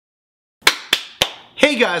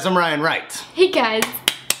Hey guys, I'm Ryan Wright. Hey guys,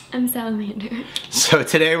 I'm Salamander. So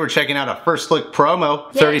today we're checking out a first look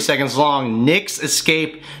promo, 30 seconds long, Nick's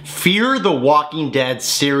Escape Fear the Walking Dead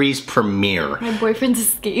series premiere. My boyfriend's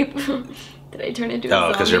escape. Did I turn into a zombie?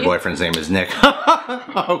 Oh, because your boyfriend's name is Nick.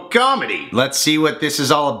 Oh, comedy. Let's see what this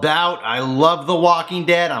is all about. I love The Walking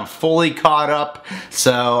Dead. I'm fully caught up.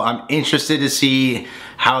 So I'm interested to see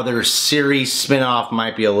how their series spin-off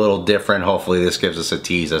might be a little different. Hopefully this gives us a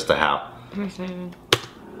tease as to how. I'm excited.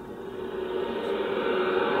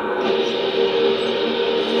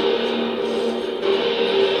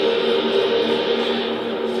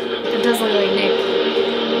 It does look like Nick.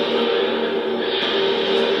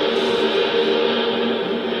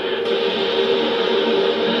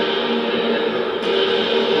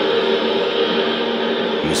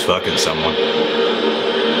 He's fucking someone.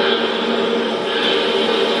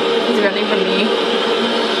 He's running from me.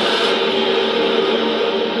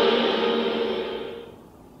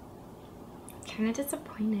 Kinda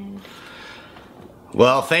disappointed.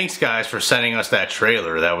 Well, thanks guys for sending us that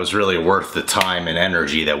trailer. That was really worth the time and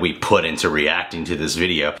energy that we put into reacting to this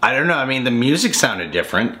video. I don't know, I mean, the music sounded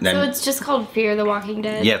different. So it's just called Fear the Walking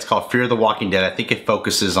Dead? Yeah, it's called Fear the Walking Dead. I think it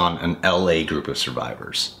focuses on an LA group of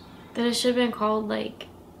survivors. Then it should have been called, like,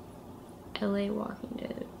 LA Walking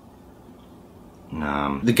Dead.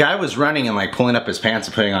 The guy was running and like pulling up his pants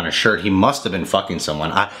and putting on a shirt. He must have been fucking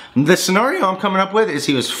someone. The scenario I'm coming up with is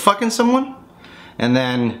he was fucking someone, and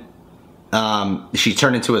then she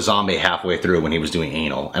turned into a zombie halfway through when he was doing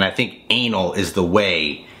anal. And I think anal is the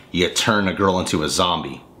way you turn a girl into a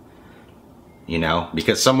zombie. You know?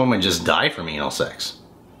 Because some women just die from anal sex.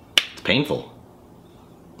 It's painful.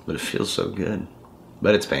 But it feels so good.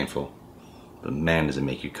 But it's painful. But man, does it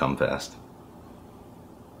make you come fast.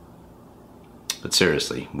 But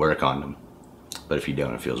seriously, wear a condom. But if you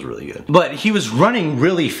don't, it feels really good. But he was running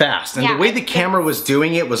really fast, and the way the camera was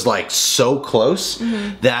doing it was like so close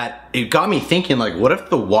that it got me thinking, like, what if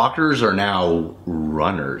the walkers are now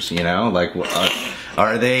runners, you know? Like,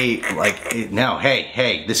 are they, like, no,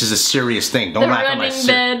 hey, this is a serious thing. Don't laugh at my Running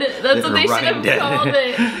Dead. That's what they should have called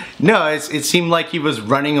it. No, it seemed like he was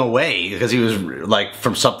running away because he was, like,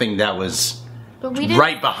 from something that was... But we didn't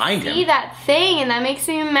right behind him. See that thing, and that makes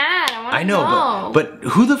me mad. I know. But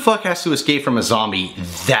who the fuck has to escape from a zombie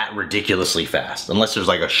that ridiculously fast? Unless there's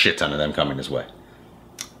like a shit ton of them coming his way.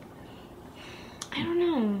 I don't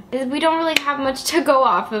know. We don't really have much to go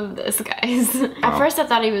off of this, guys. At first I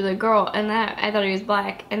thought he was a girl, and I thought he was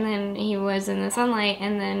black, and then he was in the sunlight,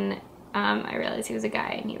 and then I realized he was a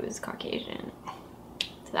guy, and he was Caucasian.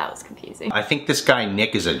 So that was confusing. I think this guy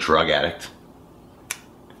Nick is a drug addict.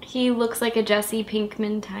 He looks like a Jesse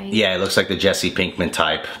Pinkman type. Yeah, it looks like the Jesse Pinkman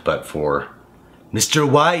type, but for Mr.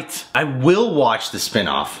 White. I will watch the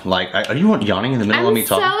spin-off. Like, are you yawning in the middle of me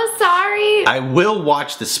talking? I'm so sorry. I will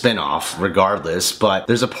watch the spin-off regardless, but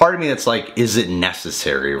there's a part of me that's like, is it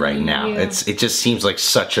necessary right now? Yeah. It just seems like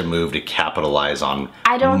such a move to capitalize on money.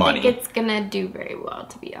 I don't think it's gonna do very well,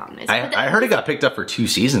 to be honest. I heard it got picked up for 2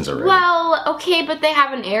 seasons already. Well, okay, but they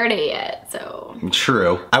haven't aired it yet, so.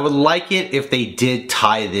 True. I would like it if they did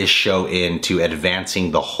tie this show into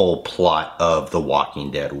advancing the whole plot of the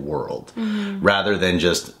Walking Dead world. Rather than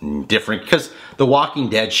just different, because the Walking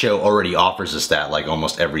Dead show already offers us that like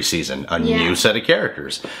almost every season. A new set of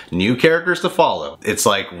characters. New characters to follow. It's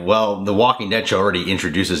like, well, the Walking Dead show already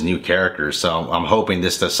introduces new characters, so I'm hoping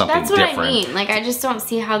this does something different. That's what I mean. Like, I just don't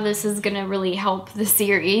see how this is gonna really help the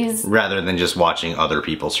series. Rather than just watching other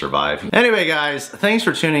people survive. Anyway, guys, thanks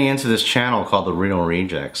for tuning into this channel called The Real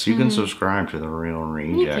Rejects. You can subscribe to The Real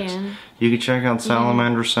Rejects. You can check out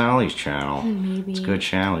Salamander Sally's channel. Maybe. It's a good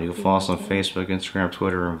channel. You can follow us on Facebook, Instagram,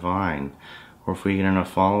 Twitter, and Vine. Or if we get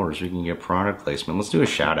enough followers, we can get product placement. Let's do a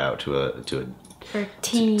shout out to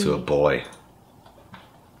a boy.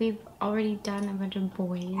 We've already done a bunch of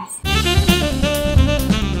boys.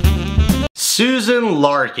 Susan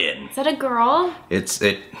Larkin. Is that a girl? Of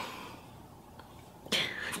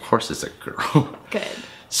course it's a girl. Good.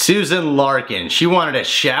 Susan Larkin, she wanted a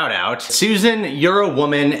shout out. Susan, you're a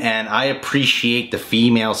woman and I appreciate the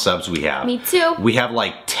female subs we have. Me too. We have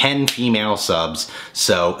like 10 female subs,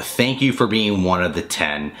 so thank you for being one of the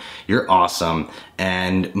 10. You're awesome.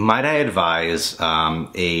 And might I advise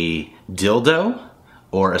a dildo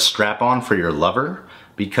or a strap-on for your lover?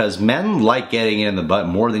 Because men like getting it in the butt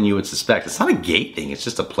more than you would suspect. It's not a gay thing, it's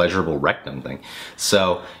just a pleasurable rectum thing.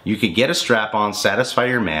 So you could get a strap-on, satisfy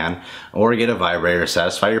your man, or get a vibrator,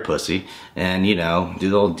 satisfy your pussy, and you know, do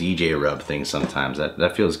the old DJ rub thing sometimes.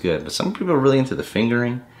 That feels good. But some people are really into the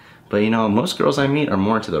fingering. But you know, most girls I meet are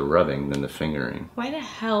more into the rubbing than the fingering. Why the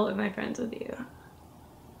hell am I friends with you?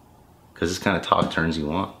 Because this kind of talk turns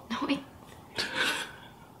you on. No,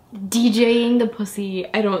 DJing the pussy,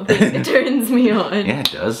 I don't think it turns me on. Yeah,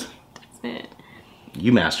 it does. Doesn't it?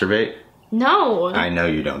 You masturbate? No. I know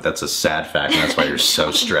you don't. That's a sad fact, and that's why you're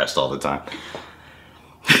so stressed all the time.